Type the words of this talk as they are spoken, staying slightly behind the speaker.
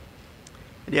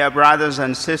Dear brothers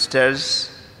and sisters,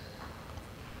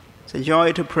 it's a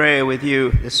joy to pray with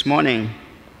you this morning.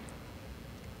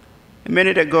 A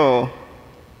minute ago,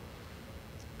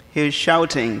 he was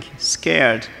shouting,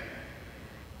 scared,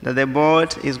 that the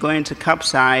boat is going to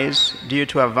capsize due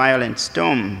to a violent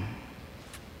storm.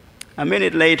 A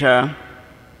minute later,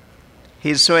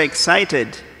 he's so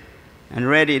excited and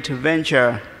ready to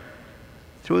venture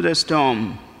through the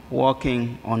storm,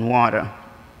 walking on water.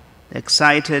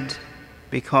 Excited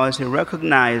because he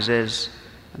recognizes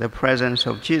the presence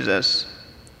of Jesus.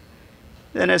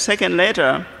 Then a second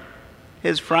later,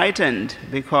 he's frightened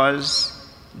because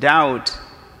doubt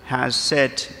has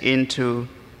set into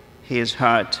his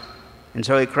heart. And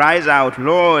so he cries out,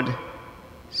 "Lord,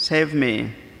 save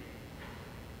me."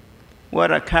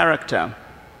 What a character.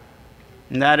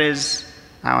 And that is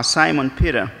our Simon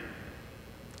Peter.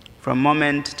 From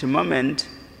moment to moment,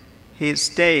 his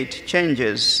state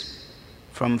changes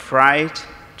from fright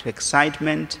to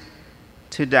excitement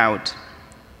to doubt.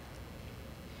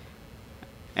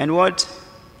 And what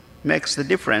makes the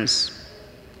difference?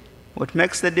 What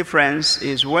makes the difference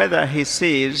is whether he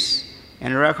sees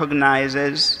and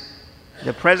recognizes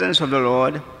the presence of the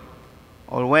Lord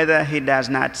or whether he does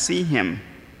not see him.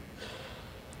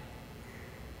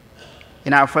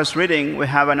 In our first reading, we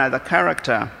have another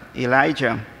character,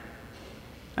 Elijah.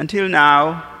 Until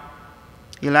now,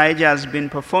 Elijah has been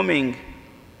performing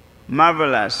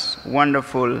marvelous,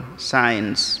 wonderful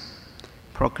signs,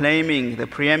 proclaiming the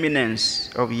preeminence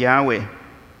of Yahweh.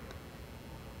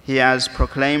 He has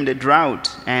proclaimed a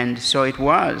drought, and so it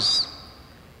was.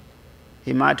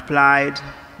 He multiplied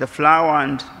the flour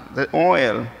and the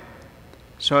oil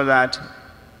so that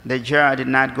the jar did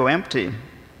not go empty.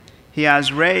 He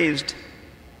has raised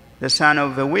the son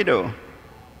of the widow.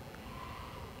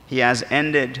 He has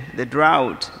ended the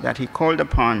drought that he called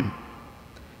upon.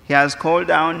 He has called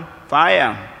down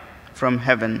fire from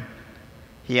heaven.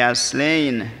 He has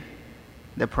slain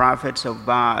the prophets of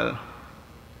Baal.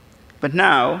 But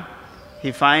now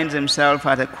he finds himself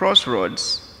at a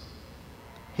crossroads.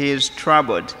 He is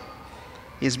troubled.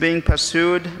 He is being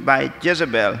pursued by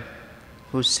Jezebel,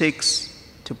 who seeks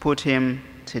to put him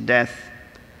to death.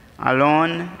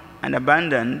 Alone and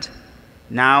abandoned,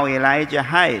 now Elijah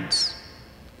hides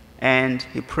and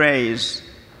he prays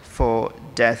for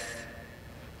death.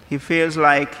 He feels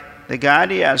like the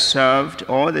God he has served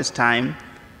all this time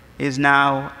is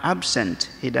now absent.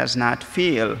 He does not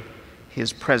feel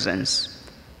his presence.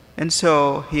 And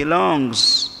so he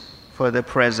longs for the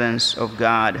presence of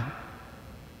God.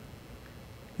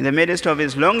 In the midst of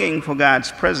his longing for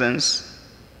God's presence,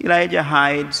 Elijah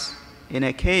hides in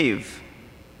a cave.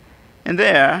 And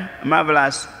there,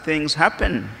 marvelous things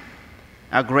happen.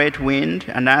 A great wind,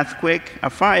 an earthquake, a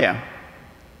fire.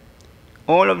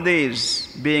 All of these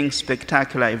being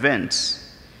spectacular events,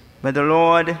 but the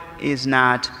Lord is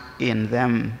not in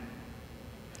them.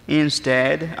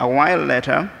 Instead, a while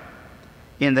later,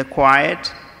 in the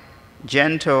quiet,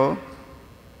 gentle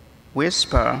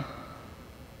whisper,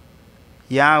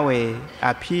 Yahweh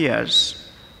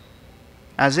appears,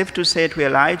 as if to say to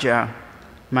Elijah,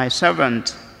 "My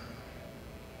servant,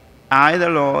 I, the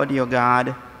Lord your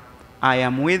God, I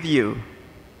am with you,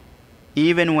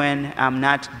 even when I'm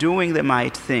not doing the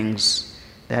mighty things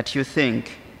that you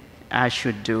think I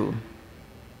should do."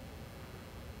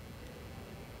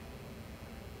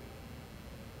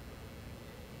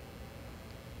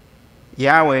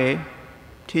 Yahweh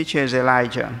teaches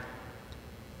Elijah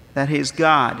that he is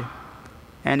God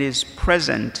and is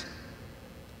present,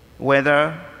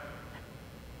 whether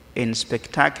in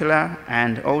spectacular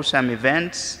and awesome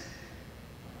events,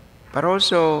 but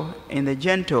also in the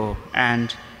gentle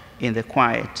and in the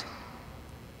quiet.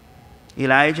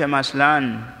 Elijah must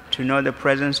learn to know the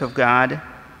presence of God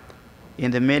in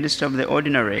the midst of the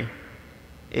ordinary,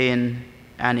 in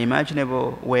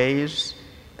unimaginable ways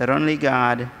that only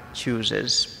God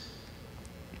chooses.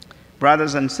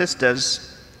 Brothers and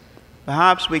sisters,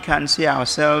 perhaps we can see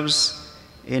ourselves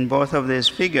in both of these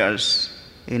figures,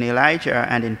 in Elijah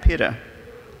and in Peter.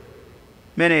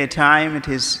 Many a time it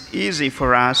is easy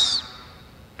for us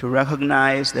to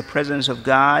recognize the presence of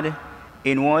God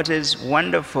in what is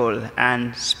wonderful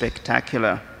and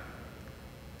spectacular.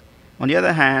 On the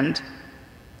other hand,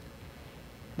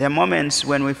 there are moments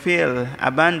when we feel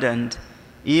abandoned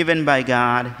even by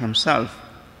God himself.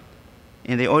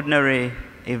 In the ordinary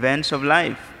events of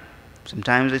life,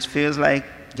 sometimes it feels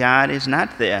like God is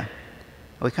not there.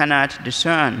 We cannot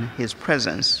discern his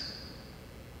presence.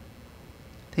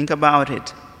 Think about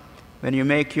it. When you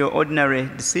make your ordinary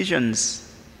decisions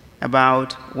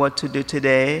about what to do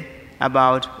today,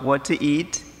 about what to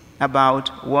eat,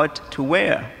 about what to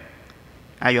wear,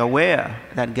 Are you aware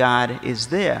that God is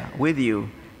there with you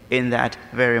in that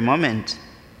very moment?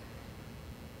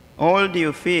 Or do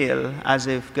you feel as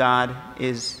if God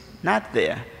is not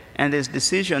there and His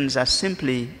decisions are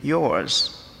simply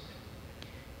yours?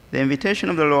 The invitation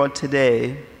of the Lord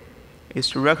today is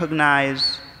to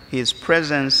recognize His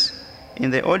presence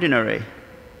in the ordinary,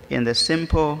 in the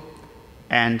simple,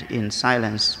 and in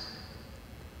silence.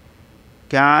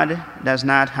 God does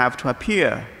not have to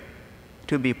appear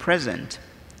to be present.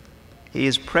 He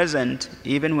is present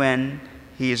even when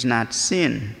He is not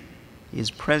seen. He is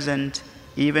present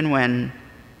even when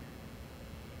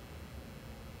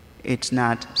it's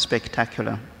not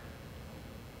spectacular.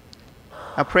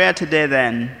 Our prayer today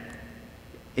then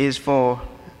is for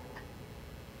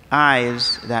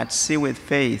eyes that see with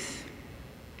faith,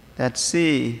 that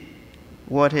see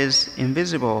what is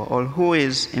invisible or who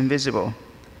is invisible,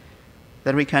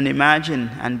 that we can imagine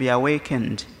and be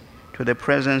awakened to the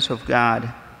presence of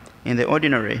God in the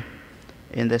ordinary,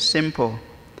 in the simple,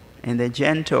 in the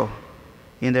gentle,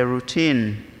 in the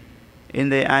routine, in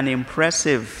the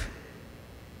unimpressive,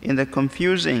 in the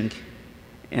confusing,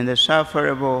 in the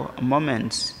sufferable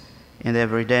moments, in the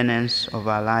everydayness of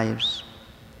our lives.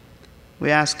 We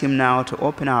ask Him now to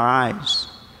open our eyes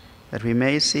that we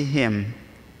may see Him,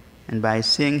 and by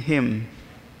seeing Him,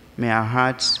 may our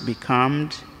hearts be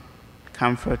calmed,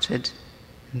 comforted,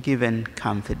 and given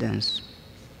confidence.